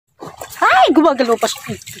gumagalaw pa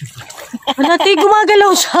siya. Ate,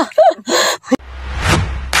 gumagalaw siya.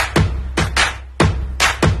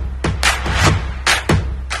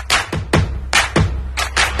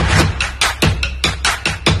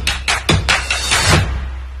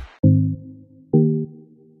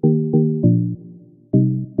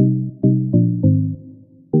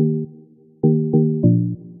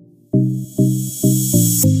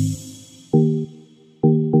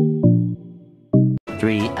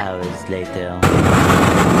 Later.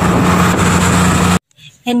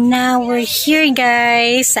 And now we're here,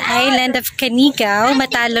 guys, sa island of Canigao,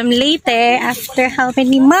 Matalom, Leyte, after how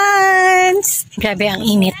many months? Grabe ang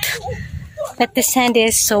init. But the sand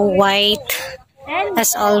is so white,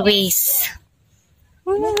 as always.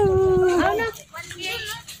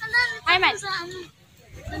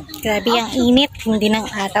 Grabe ang init, hindi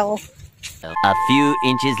ng araw. A few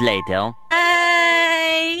inches later.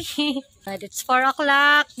 Hi! But it's 4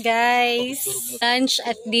 o'clock, guys. Lunch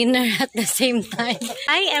at dinner at the same time.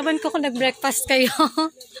 Ay, ewan ko kung nag-breakfast kayo.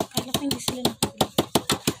 Ano ko hindi sila nakapagod.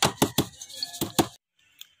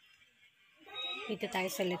 Dito tayo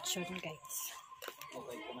sa lechon, guys.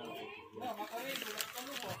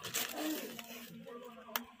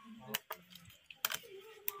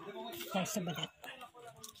 Tayo sa balat.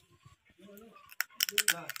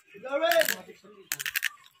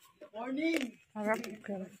 Morning! Harap.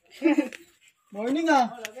 Morning ah!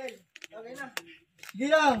 Sige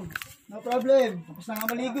lang! No problem! Tapos na nga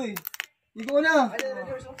maligo eh. Ligo na!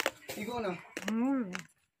 Ligo na!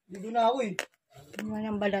 Ligo na ako eh. Ano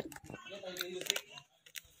ng balat?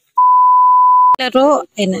 Laro.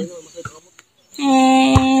 And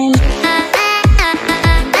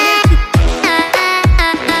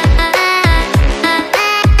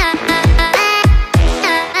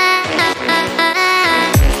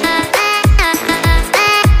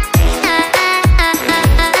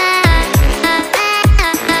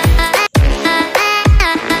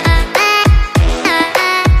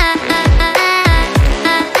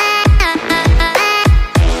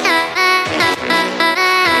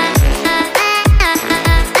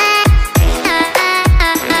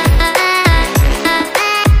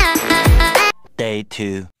Day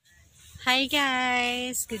 2. hi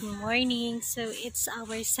guys! Good morning! So, it's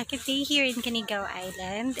our second day here in Canigao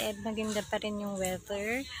Island and maganda pa rin yung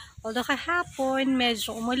weather. Although kahapon,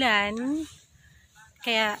 medyo umulan,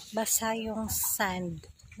 kaya basa yung sand.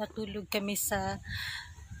 Natulog kami sa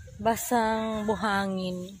basang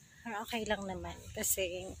buhangin. Pero okay lang naman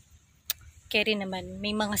kasi carry naman.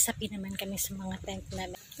 May mga sapi naman kami sa mga tent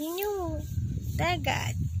namin. Yun yung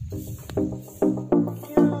dagat.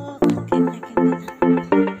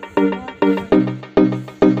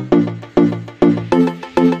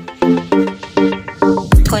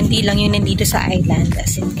 Konti lang yung nandito sa island.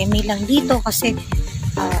 As in, kami lang dito kasi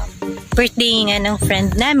birthday nga ng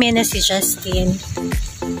friend namin na si Justin.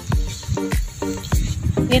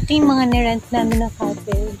 Ito yung mga nirent namin na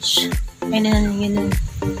cottage. Ayun yun ang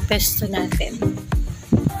pesto natin.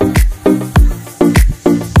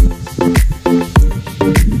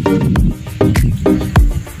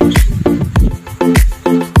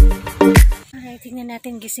 Alright, tingnan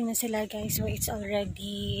natin. Gising na sila, guys. So, it's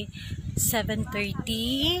already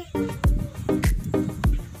 7:30.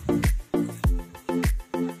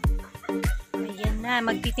 Ayan na.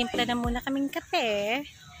 Magtitimpla na muna kaming kape.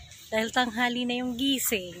 Dahil tanghali na yung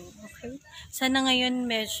gising. Okay? Sana ngayon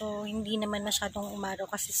medyo hindi naman masyadong umaraw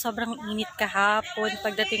kasi sobrang init kahapon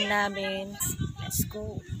pagdating namin. Let's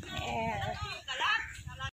go. Yeah.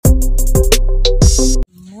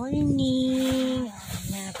 Morning.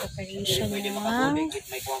 Na preparation ng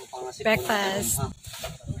breakfast.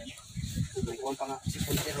 Hi,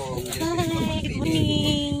 good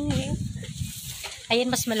morning. Ayan,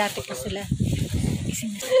 mas malapit na sila.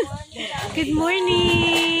 Good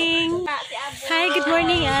morning! Hi, good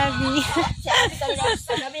morning, Abby.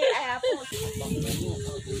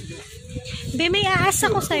 Be, may aasa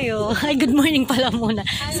ko sa'yo. Hi, good morning pala muna.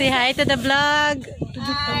 Say hi to the vlog.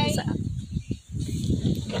 Hi.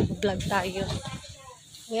 Vlog tayo.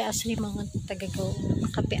 Kaya asa yung mga tagagaw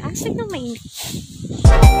ng kape. Asag na mainit.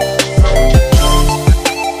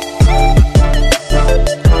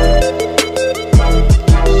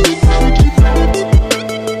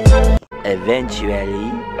 Eventually,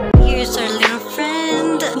 here's our little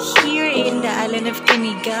friend here in the island of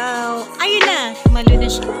Canigao. Ayun na! Malo na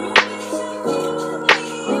siya.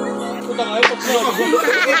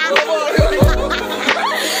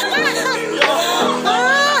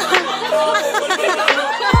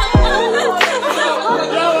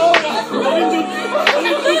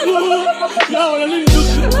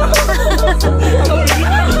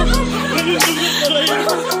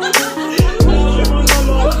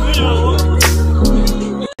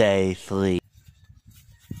 3.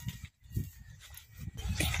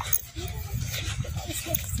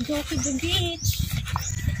 Let's go to the beach.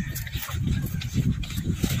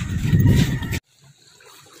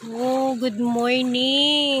 Oh, good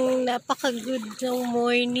morning. Napaka-good ng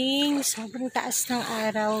morning. Sobrang taas ng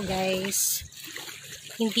araw, guys.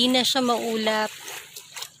 Hindi na siya maulap.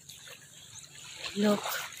 Look.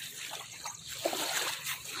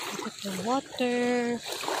 Look at the water.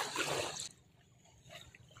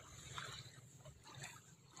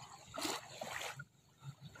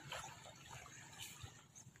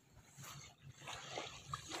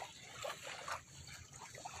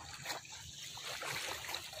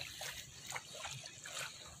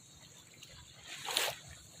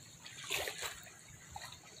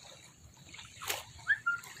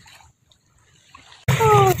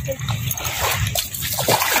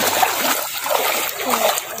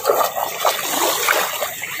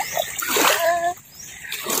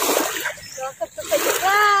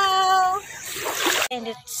 And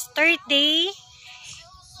it's third day.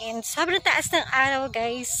 And sobrang taas ng araw,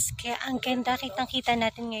 guys. Kaya ang ganda, kitang-kita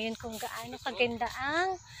natin ngayon kung gaano kaganda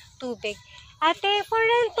ang tubig. Ate, for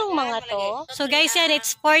rent tong mga to. So guys, yan,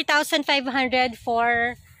 it's 4,500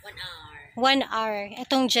 for 1 hour.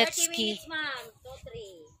 Itong jet ski. 30 minutes, ma'am.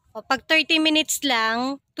 2, 3. O, pag 30 minutes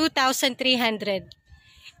lang, 2,300.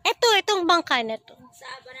 Itong bangka na to. Sa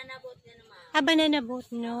banana boat na naman. Ah, banana boat,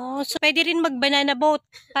 no? So, pwede rin mag-banana boat.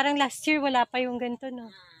 Parang last year, wala pa yung ganito,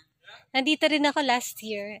 no? Nandito rin ako last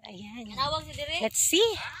year. Ayan. Nawag si Direk. Let's see.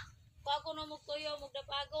 Kung ako no mugtuyo,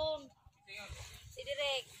 mugdapagon. Si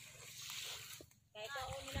Direk. Kahit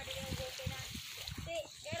ako nila din yung bote na.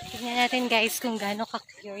 Tingnan natin, guys, kung gaano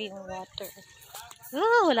ka-clear yung water.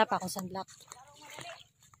 Oh, wala pa akong sunblock.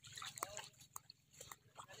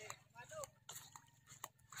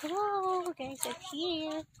 Oh, guys, it's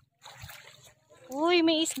here. Uy,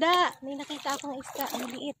 may isda. May nakita akong isda.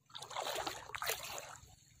 Ang liit.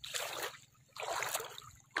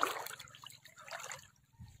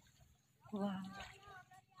 Wow.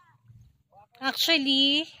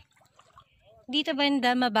 Actually, dito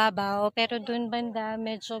banda mababaw, pero dun banda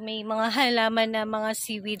medyo may mga halaman na mga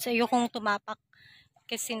seaweeds. Ayokong tumapak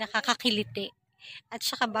kasi nakakakiliti. At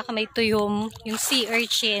saka baka may tuyom, yung sea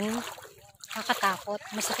urchin. Nakakatakot.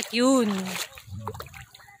 Masakit yun.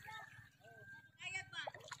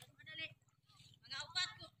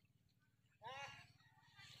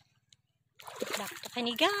 Back to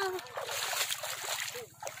Canigao.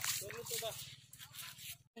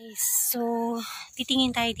 Okay, so,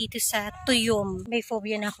 titingin tayo dito sa tuyom. May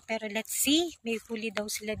phobia na ako, pero let's see. May huli daw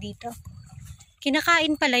sila dito.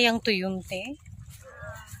 Kinakain pala yung tuyom, te.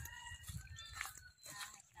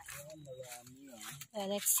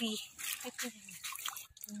 Let's see.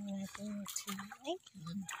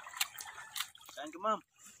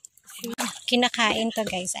 Kinakain to,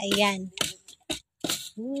 guys. Ayan.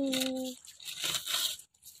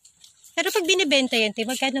 Pero pag binibenta yan, te,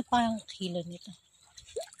 magkano pa ang kilo nito?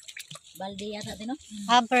 Balde yata din, no?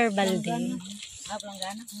 Per balde.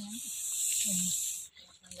 Langgana.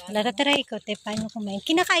 Laratry ko, te, paano kumain?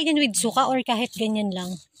 Kinakain yan with suka or kahit ganyan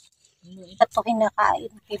lang? Ito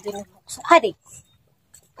kinakain. Hari.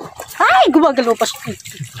 Ay, gumagalaw pa siya.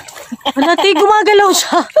 Wala, te, gumagalaw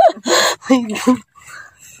siya.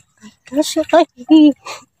 Kasi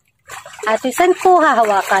ate, saan ko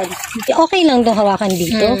hahawakan? Okay lang daw hawakan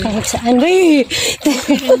dito, kahit saan. Uy!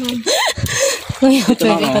 Ngayon,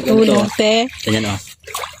 pwede katulong, te. Ganyan, oh.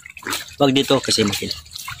 Huwag dito kasi makila.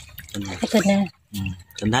 Ito na.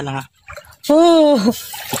 Tanda lang, ha. Oh!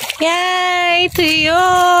 Yay!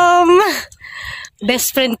 Tuyom!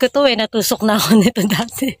 Best friend ko to, natusok na ako nito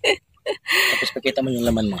dati. Tapos pakita mo yung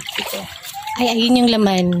laman mo. Ito. Ay, ayun yung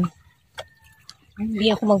laman.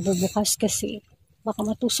 Hindi ako magbubukas kasi baka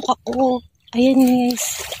matusok ako. Ayan,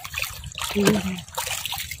 guys. Ayan.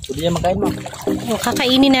 Pwede niya makain mo. O,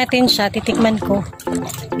 kakainin natin siya. Titikman ko.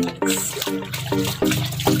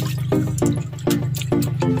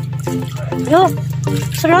 Yo!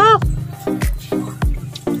 Sarap!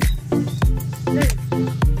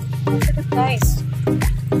 Sarap, guys.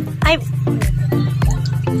 Ay!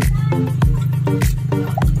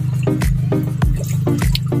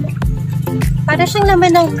 Para siyang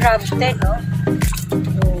laman ng crab, te, no?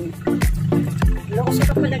 Loko,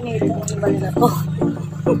 sarap pala nito. Ang iba na to.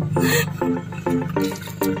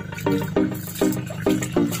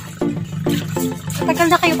 Matagal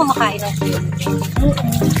na kayo kumakain ng tuyom.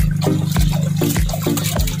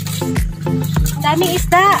 Ang daming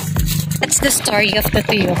isda. That's the story of the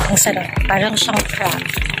tuyom. Ang sarap. Parang siyang crab.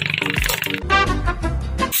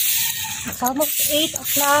 It's almost 8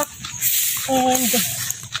 o'clock and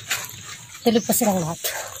tulog pa silang lahat.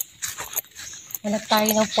 Hanap tayo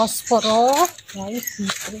ng posporo. Guys,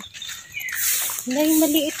 dito. May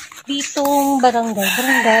maliit ditong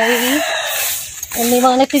barangay. And may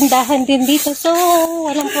mga natindahan din dito. So,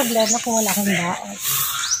 walang problema kung wala kang baon.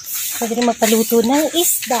 Pwede rin magpaluto ng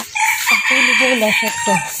isda. Pagkulo-bulo.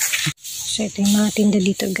 Ito. So, ito yung mga tinda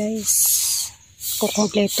dito, guys.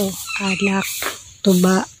 Kukompleto. Alak.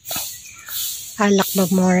 Tuba. Alak ba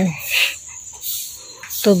more?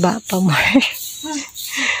 Tuba pa more.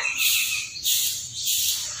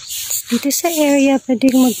 Dito sa area,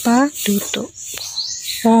 pwede magpa-luto.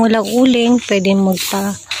 Kung walang uling, pwede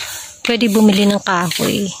bumili ng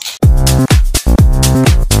kahoy.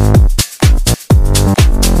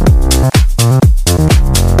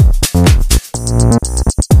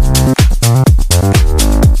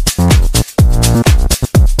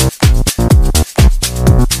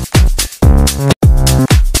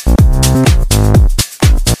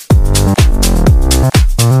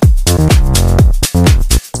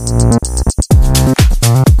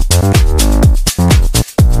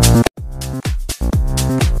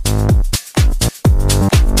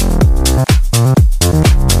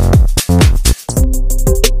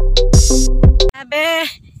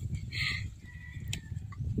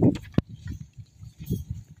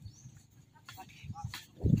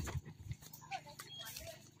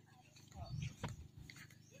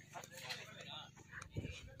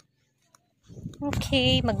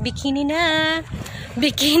 Okay, mag-bikini na.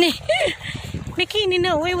 Bikini. Bikini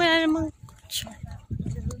na. Uy, wala namang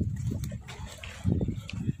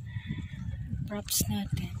props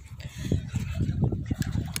natin.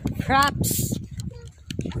 Props.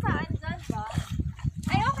 Saan dyan ba?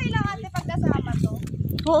 Ay, okay lang ate pag kasama to.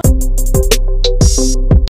 Oo.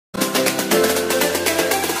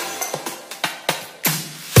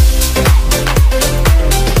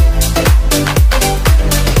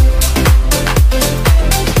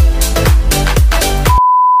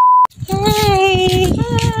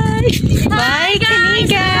 Bye,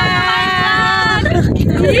 Canigao!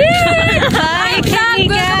 Bye,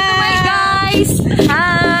 Canigao! Guys!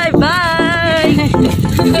 Hi! Bye!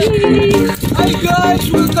 Hi guys!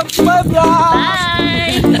 Welcome to my vlog!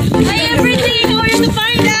 Hi! Hi everything! Where to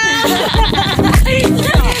find out?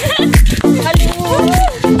 Hello!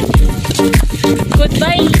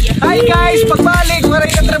 Goodbye! Hi guys! Pagbalik! Maray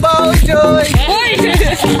na trabaho! Enjoy! Hoy!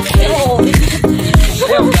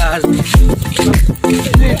 Ayaw guys!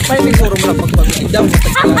 Pwede siguro mo lang pagpagpagdam.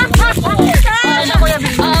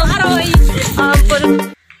 Aroy!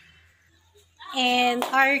 And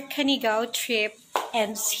our Canigao trip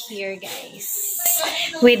ends here, guys.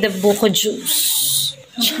 With the buko juice.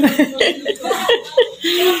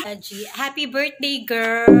 Happy birthday,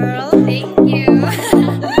 girl! Thank you!